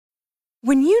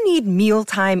When you need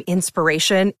mealtime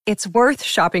inspiration, it's worth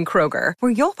shopping Kroger,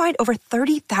 where you'll find over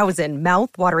 30,000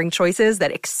 mouth-watering choices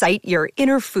that excite your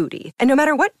inner foodie. And no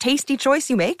matter what tasty choice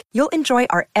you make, you'll enjoy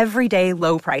our everyday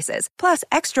low prices, plus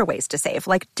extra ways to save,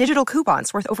 like digital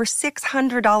coupons worth over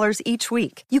 $600 each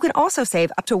week. You can also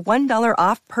save up to $1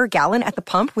 off per gallon at the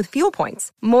pump with fuel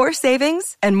points. More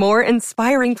savings and more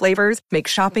inspiring flavors make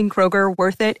shopping Kroger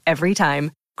worth it every time.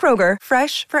 Kroger,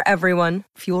 fresh for everyone.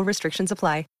 Fuel restrictions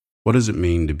apply. What does it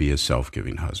mean to be a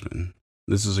self-giving husband?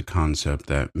 This is a concept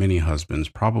that many husbands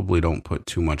probably don't put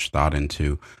too much thought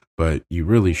into, but you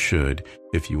really should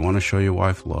if you want to show your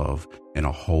wife love in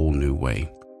a whole new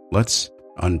way. Let's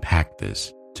unpack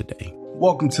this today.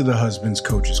 Welcome to the Husband's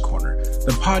Coach's Corner,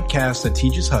 the podcast that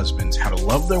teaches husbands how to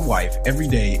love their wife every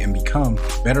day and become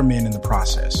better men in the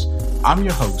process. I'm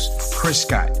your host, Chris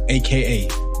Scott, aka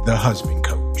The Husband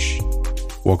Coach.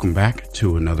 Welcome back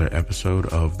to another episode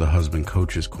of the Husband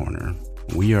Coach's Corner.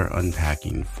 We are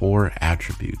unpacking 4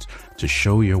 attributes to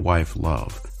show your wife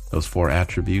love. Those 4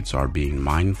 attributes are being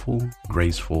mindful,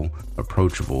 graceful,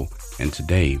 approachable, and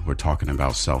today we're talking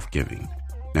about self-giving.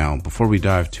 Now, before we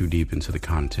dive too deep into the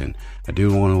content, I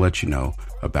do want to let you know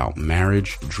about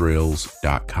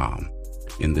marriagedrills.com.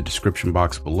 In the description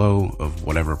box below of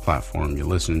whatever platform you're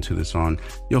listening to this on,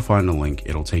 you'll find a link.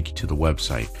 It'll take you to the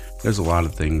website. There's a lot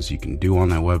of things you can do on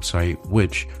that website,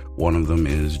 which one of them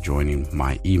is joining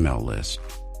my email list.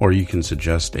 Or you can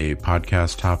suggest a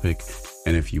podcast topic.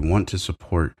 And if you want to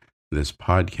support this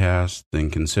podcast,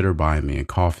 then consider buying me a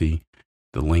coffee.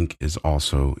 The link is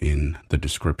also in the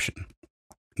description.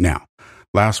 Now,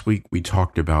 last week we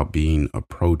talked about being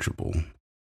approachable.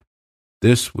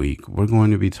 This week, we're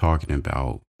going to be talking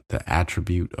about the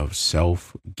attribute of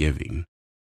self-giving.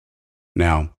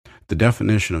 Now, the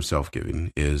definition of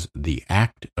self-giving is the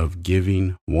act of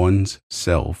giving one's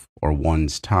self or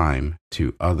one's time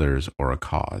to others or a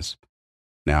cause.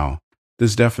 Now,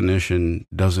 this definition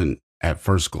doesn't at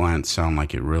first glance sound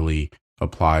like it really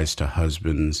applies to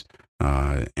husbands,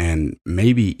 and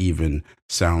maybe even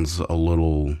sounds a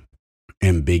little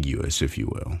ambiguous, if you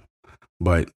will.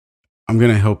 But I'm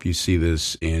going to help you see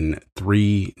this in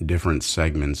 3 different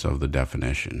segments of the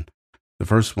definition. The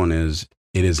first one is,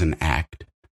 it is an act.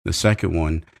 The second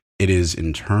one, it is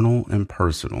internal and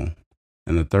personal.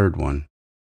 And the third one,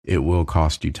 it will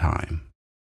cost you time.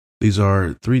 These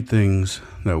are 3 things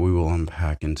that we will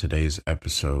unpack in today's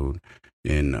episode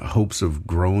in hopes of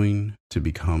growing to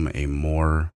become a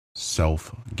more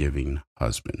self-giving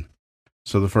husband.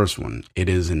 So the first one, it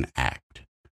is an act.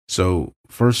 So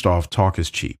first off, talk is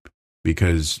cheap.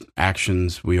 Because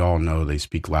actions, we all know they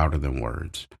speak louder than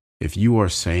words. If you are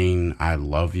saying, I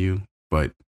love you,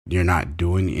 but you're not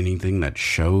doing anything that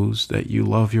shows that you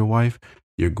love your wife,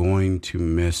 you're going to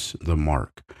miss the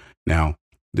mark. Now,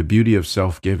 the beauty of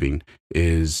self-giving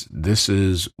is this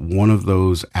is one of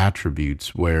those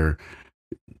attributes where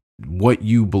what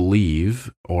you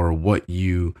believe or what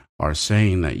you are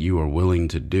saying that you are willing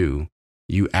to do,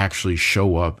 you actually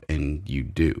show up and you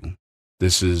do.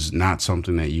 This is not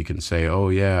something that you can say, oh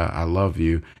yeah, I love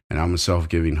you and I'm a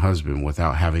self-giving husband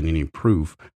without having any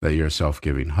proof that you're a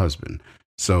self-giving husband.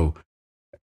 So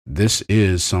this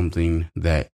is something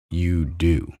that you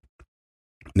do.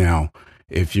 Now,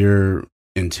 if you're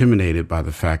intimidated by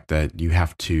the fact that you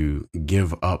have to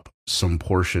give up some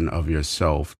portion of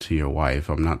yourself to your wife,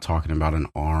 I'm not talking about an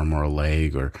arm or a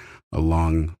leg or a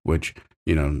lung, which,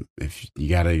 if you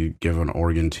got to give an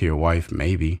organ to your wife,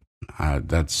 maybe.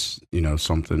 That's,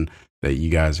 something that you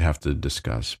guys have to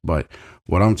discuss. But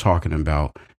what I'm talking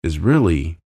about is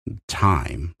really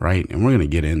time, right? And we're going to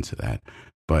get into that,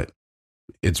 but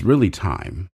it's really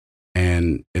time.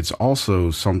 And it's also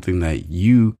something that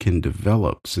you can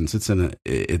develop since it's an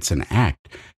act.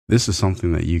 This is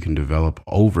something that you can develop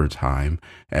over time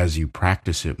as you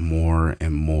practice it more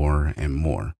and more and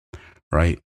more,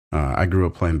 right? I grew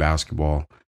up playing basketball,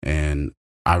 and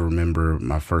I remember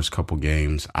my first couple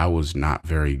games, I was not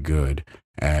very good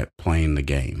at playing the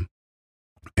game.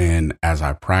 And as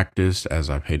I practiced, as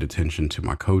I paid attention to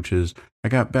my coaches, I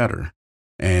got better.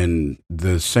 And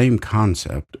the same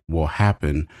concept will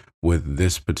happen with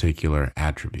this particular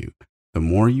attribute. The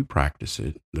more you practice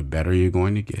it, the better you're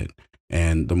going to get,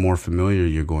 and the more familiar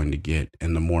you're going to get,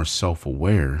 and the more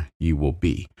self-aware you will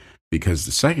be. Because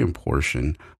the second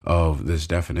portion of this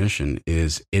definition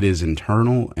is it is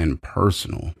internal and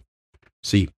personal.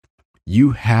 See,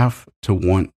 you have to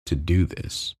want to do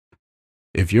this.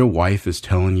 If your wife is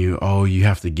telling you, oh, you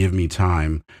have to give me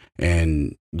time,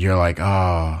 and you're like,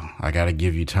 oh, I got to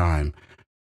give you time,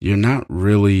 you're not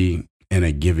really in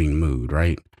a giving mood,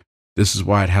 right? This is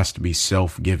why it has to be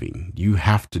self-giving. You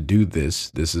have to do this.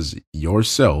 This is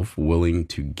yourself willing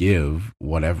to give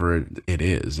whatever it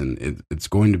is. And it's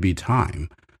going to be time.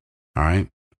 All right.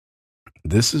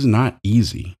 This is not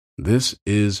easy. This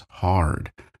is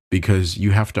hard because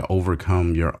you have to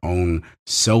overcome your own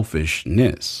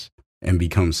selfishness and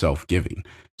become self-giving.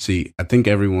 See, I think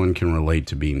everyone can relate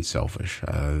to being selfish.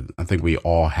 I think we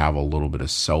all have a little bit of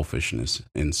selfishness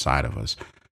inside of us.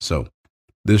 So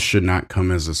this should not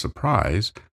come as a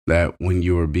surprise that when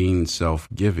you are being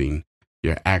self-giving,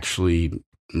 you're actually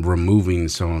removing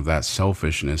some of that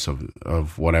selfishness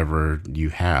of whatever you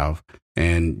have,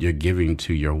 and you're giving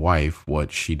to your wife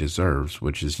what she deserves,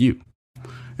 which is you.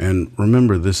 And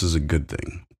remember, this is a good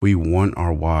thing. We want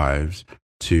our wives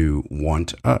to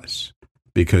want us,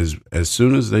 because as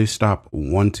soon as they stop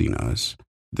wanting us,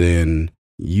 then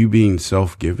you being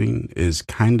self-giving is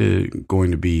kind of going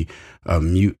to be a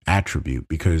mute attribute,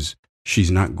 because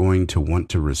she's not going to want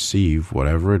to receive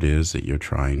whatever it is that you're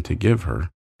trying to give her.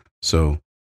 So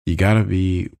you got to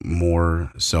be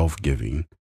more self-giving,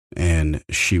 and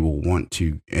she will want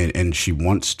to, and she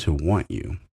wants to want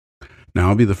you. Now,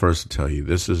 I'll be the first to tell you,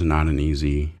 this is not an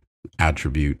easy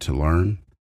attribute to learn,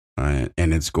 and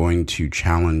it's going to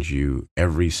challenge you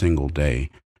every single day,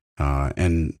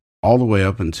 and all the way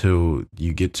up until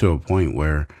you get to a point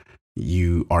where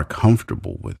you are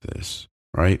comfortable with this,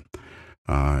 right?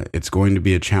 It's going to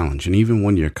be a challenge. And even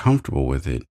when you're comfortable with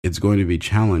it, it's going to be a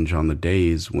challenge on the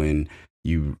days when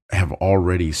you have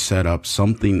already set up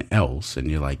something else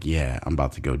and you're like, yeah, I'm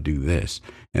about to go do this.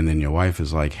 And then your wife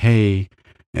is like, hey,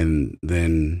 and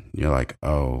then you're like,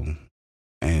 oh,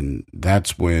 and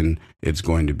that's when it's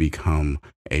going to become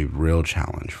a real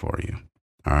challenge for you.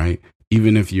 All right.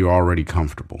 Even if you're already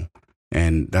comfortable.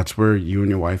 And that's where you and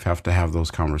your wife have to have those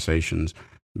conversations,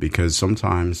 because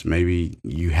sometimes maybe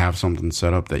you have something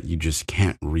set up that you just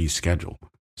can't reschedule.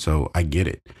 So I get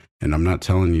it. And I'm not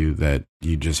telling you that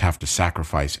you just have to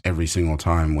sacrifice every single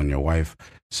time when your wife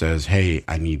says, hey,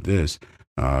 I need this.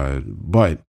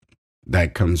 But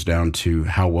that comes down to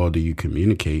how well do you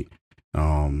communicate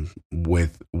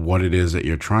with what it is that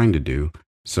you're trying to do.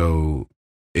 So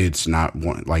it's not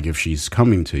like if she's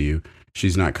coming to you,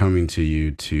 she's not coming to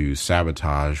you to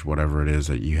sabotage whatever it is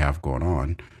that you have going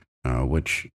on,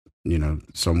 which, you know,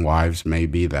 some wives may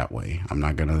be that way. I'm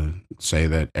not going to say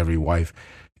that every wife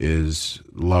is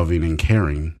loving and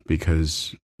caring,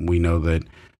 because we know that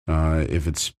if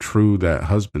it's true that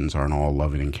husbands aren't all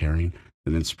loving and caring,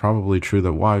 then it's probably true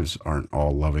that wives aren't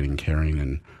all loving and caring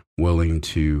and willing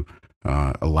to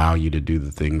allow you to do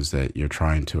the things that you're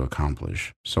trying to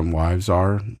accomplish. Some wives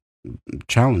are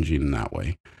challenging in that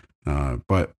way.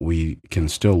 But we can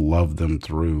still love them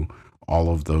through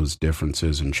all of those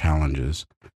differences and challenges.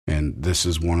 And this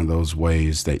is one of those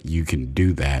ways that you can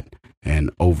do that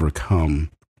and overcome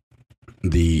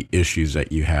the issues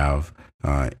that you have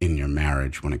in your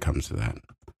marriage when it comes to that.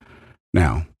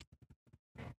 Now,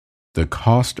 the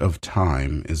cost of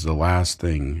time is the last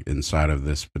thing inside of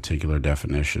this particular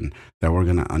definition that we're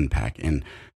going to unpack. And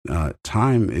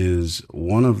time is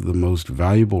one of the most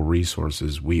valuable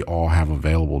resources we all have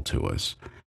available to us.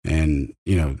 And,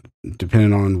 you know,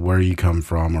 depending on where you come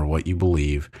from or what you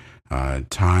believe,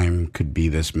 time could be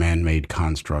this man-made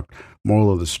construct.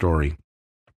 Moral of the story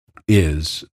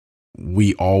is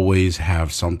we always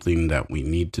have something that we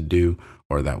need to do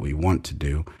or that we want to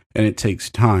do, and it takes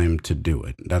time to do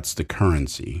it. That's the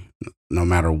currency. No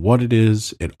matter what it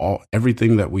is,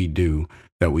 everything that we do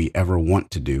that we ever want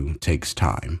to do takes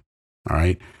time. All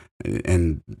right.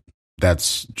 And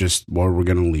that's just where we're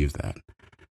going to leave that.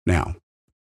 Now,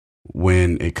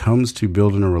 when it comes to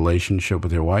building a relationship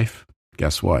with your wife,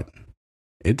 guess what?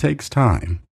 It takes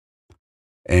time.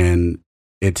 And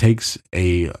it takes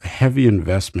a heavy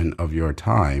investment of your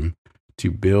time to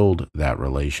build that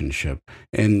relationship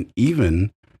and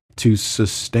even to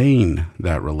sustain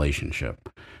that relationship.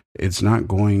 It's not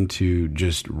going to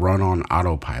just run on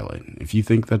autopilot. If you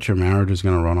think that your marriage is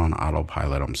going to run on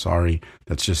autopilot, I'm sorry.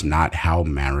 That's just not how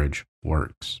marriage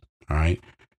works. All right.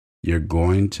 You're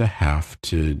going to have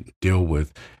to deal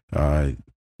with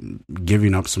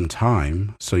giving up some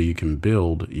time so you can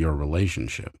build your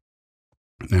relationship.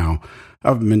 Now,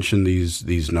 I've mentioned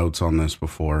these notes on this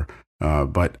before,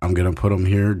 but I'm going to put them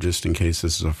here just in case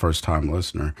this is a first-time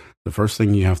listener. The first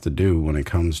thing you have to do when it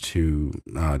comes to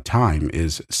time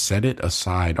is set it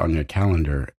aside on your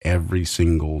calendar every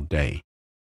single day.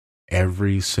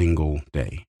 Every single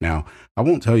day. Now, I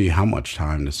won't tell you how much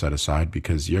time to set aside,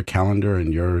 because your calendar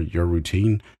and your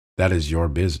routine, that is your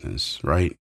business,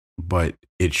 right? But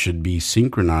it should be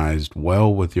synchronized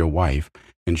well with your wife,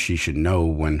 and she should know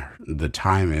when the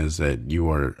time is that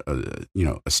you are,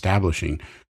 establishing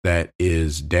that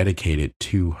is dedicated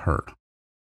to her.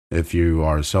 If you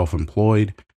are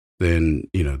self-employed, then,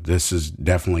 this is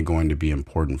definitely going to be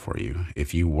important for you.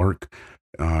 If you work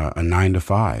a 9 to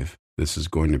 5, this is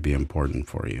going to be important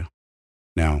for you.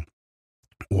 Now,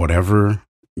 whatever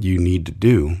you need to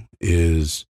do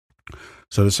is,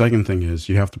 so the second thing is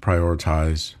you have to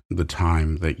prioritize the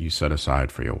time that you set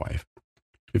aside for your wife.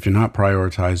 If you're not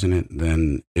prioritizing it,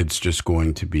 then it's just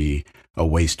going to be a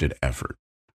wasted effort.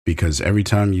 Because every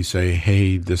time you say,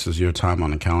 hey, this is your time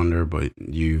on the calendar, but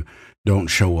you don't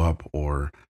show up,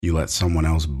 or you let someone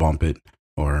else bump it,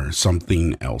 or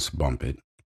something else bump it,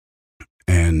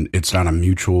 and it's not a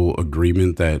mutual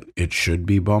agreement that it should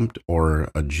be bumped or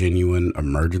a genuine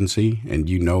emergency, and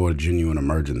a genuine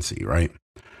emergency, right?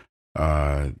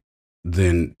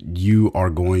 Then you are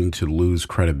going to lose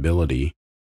credibility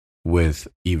with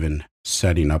even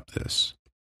setting up this.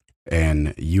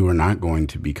 And you are not going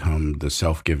to become the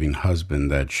self-giving husband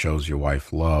that shows your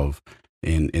wife love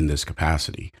in this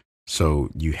capacity. So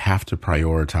you have to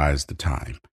prioritize the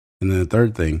time. And then the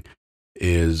third thing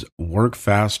is work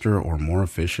faster or more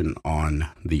efficient on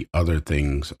the other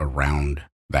things around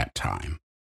that time.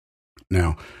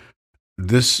 Now,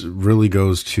 this really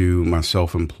goes to my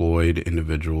self-employed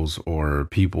individuals or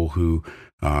people who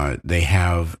they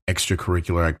have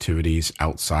extracurricular activities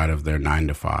outside of their 9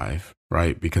 to 5,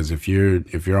 right? Because if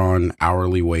you're on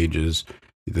hourly wages,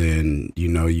 then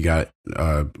you got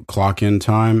a clock in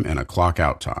time and a clock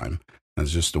out time.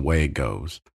 That's just the way it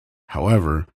goes.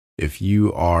 However, if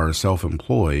you are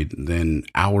self-employed, then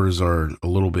hours are a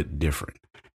little bit different,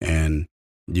 and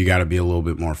you got to be a little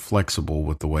bit more flexible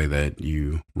with the way that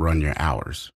you run your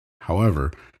hours.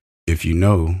 However, if you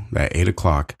know that 8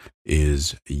 o'clock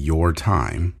is your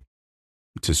time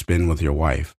to spend with your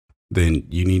wife, then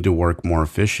you need to work more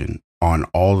efficient on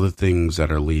all the things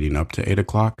that are leading up to 8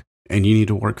 o'clock, and you need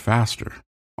to work faster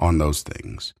on those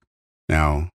things.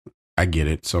 Now, I get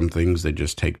it. Some things, they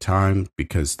just take time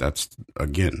because that's,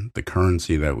 again, the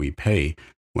currency that we pay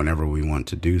whenever we want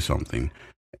to do something.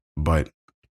 But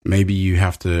maybe you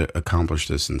have to accomplish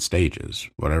this in stages,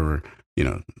 whatever,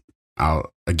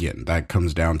 that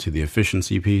comes down to the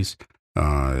efficiency piece.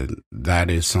 That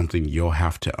is something you'll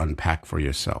have to unpack for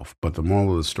yourself. But the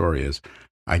moral of the story is,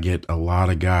 I get a lot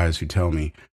of guys who tell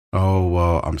me, oh,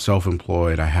 well, I'm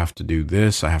self-employed. I have to do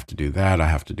this. I have to do that. I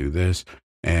have to do this.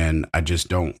 And I just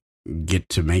don't get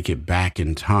to make it back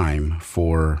in time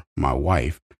for my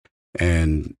wife.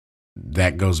 And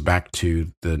that goes back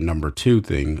to the number 2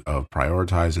 thing of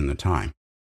prioritizing the time.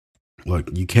 Look,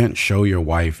 you can't show your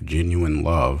wife genuine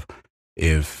love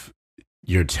if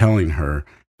you're telling her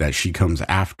that she comes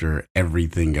after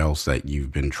everything else that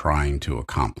you've been trying to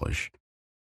accomplish.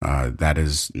 That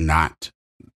is not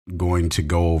going to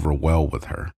go over well with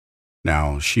her.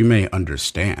 Now, she may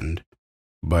understand,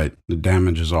 but the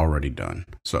damage is already done.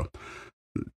 So,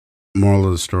 moral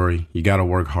of the story, you got to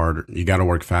work harder, you got to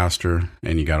work faster,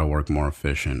 and you got to work more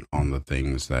efficient on the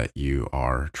things that you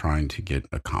are trying to get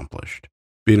accomplished.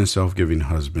 Being a self-giving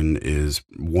husband is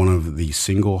one of the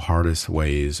single hardest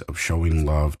ways of showing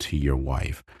love to your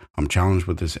wife. I'm challenged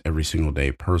with this every single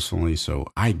day personally, so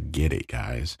I get it,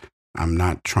 guys. I'm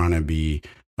not trying to be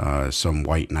some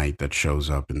white knight that shows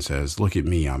up and says, look at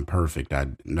me, I'm perfect.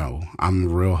 No, I'm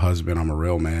a real husband, I'm a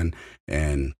real man,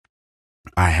 and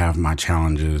I have my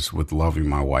challenges with loving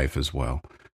my wife as well.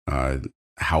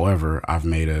 However, I've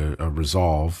made a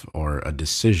resolve or a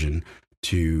decision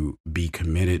to be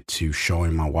committed to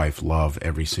showing my wife love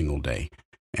every single day.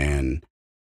 And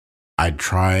I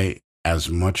try as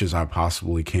much as I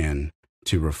possibly can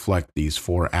to reflect these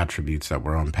 4 attributes that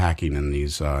we're unpacking in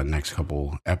these next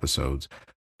couple episodes.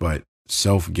 But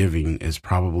self-giving is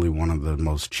probably one of the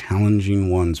most challenging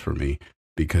ones for me,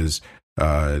 because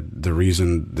the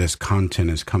reason this content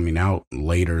is coming out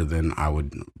later than I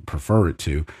would prefer it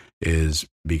to is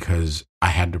because I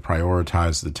had to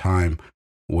prioritize the time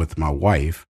with my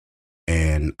wife,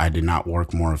 and I did not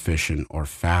work more efficient or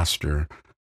faster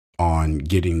on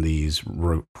getting these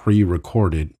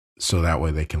pre-recorded so that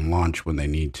way they can launch when they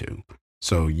need to.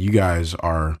 So you guys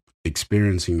are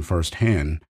experiencing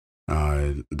firsthand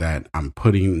that I'm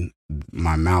putting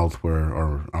my mouth where,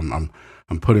 or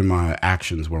I'm putting my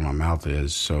actions where my mouth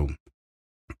is. So,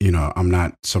 I'm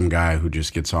not some guy who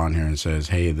just gets on here and says,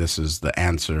 hey, this is the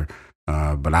answer,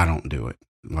 but I don't do it.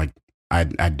 Like, I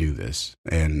do this,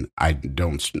 and I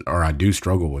do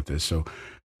struggle with this. So,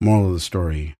 moral of the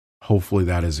story, hopefully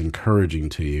that is encouraging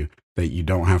to you, that you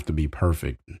don't have to be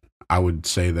perfect. I would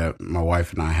say that my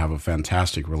wife and I have a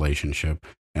fantastic relationship,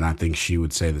 and I think she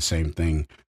would say the same thing.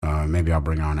 Maybe I'll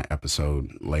bring her on an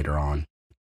episode later on.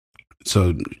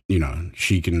 So,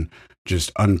 she can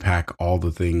just unpack all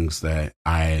the things that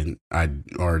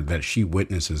or that she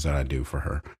witnesses that I do for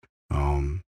her.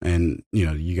 And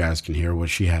you guys can hear what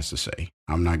she has to say.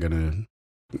 I'm not going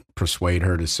to persuade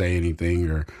her to say anything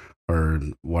or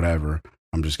whatever.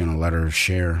 I'm just going to let her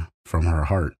share from her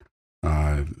heart,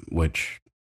 which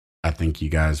I think you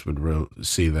guys would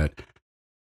see that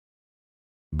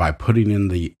by putting in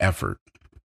the effort,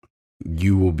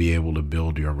 you will be able to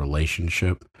build your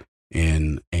relationship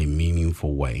in a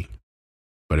meaningful way.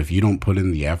 But if you don't put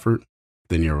in the effort,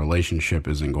 then your relationship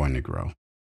isn't going to grow.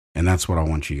 And that's what I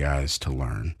want you guys to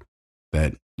learn,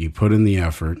 that you put in the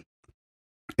effort,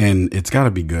 and it's got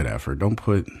to be good effort. Don't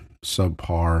put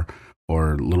subpar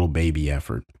or little baby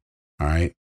effort. All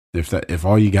right. If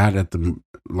all you got at the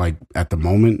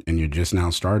moment and you're just now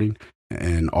starting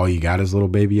and all you got is little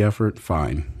baby effort,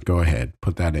 fine. Go ahead.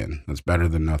 Put that in. That's better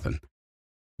than nothing.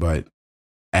 But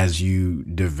as you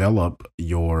develop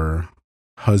your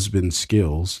husband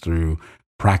skills through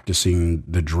practicing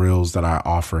the drills that I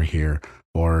offer here,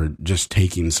 or just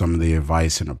taking some of the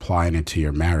advice and applying it to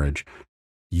your marriage,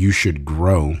 you should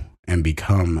grow and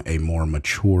become a more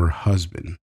mature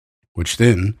husband, which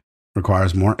then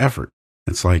requires more effort.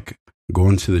 It's like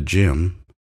going to the gym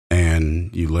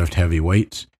and you lift heavy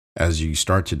weights. As you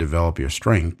start to develop your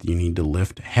strength, you need to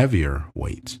lift heavier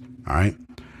weights. All right.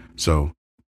 So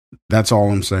that's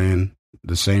all I'm saying.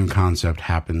 The same concept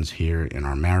happens here in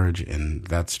our marriage, and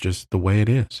that's just the way it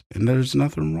is. And there's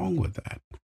nothing wrong with that.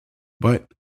 But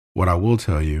what I will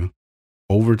tell you,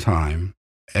 over time,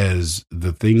 as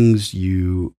the things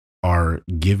you are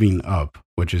giving up,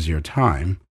 which is your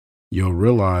time, you'll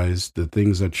realize the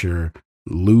things that you're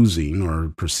losing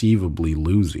or perceivably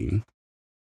losing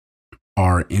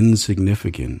are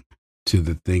insignificant to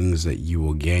the things that you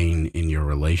will gain in your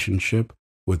relationship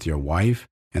with your wife,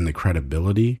 and the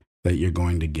credibility that you're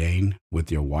going to gain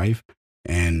with your wife,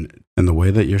 and the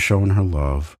way that you're showing her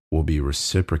love will be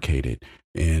reciprocated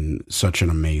in such an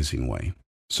amazing way.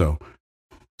 So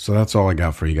that's all I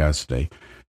got for you guys today.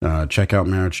 Check out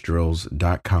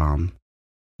marriagedrills.com.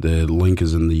 The link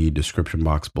is in the description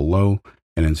box below.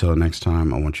 And until next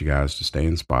time, I want you guys to stay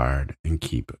inspired and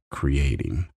keep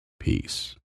creating peace.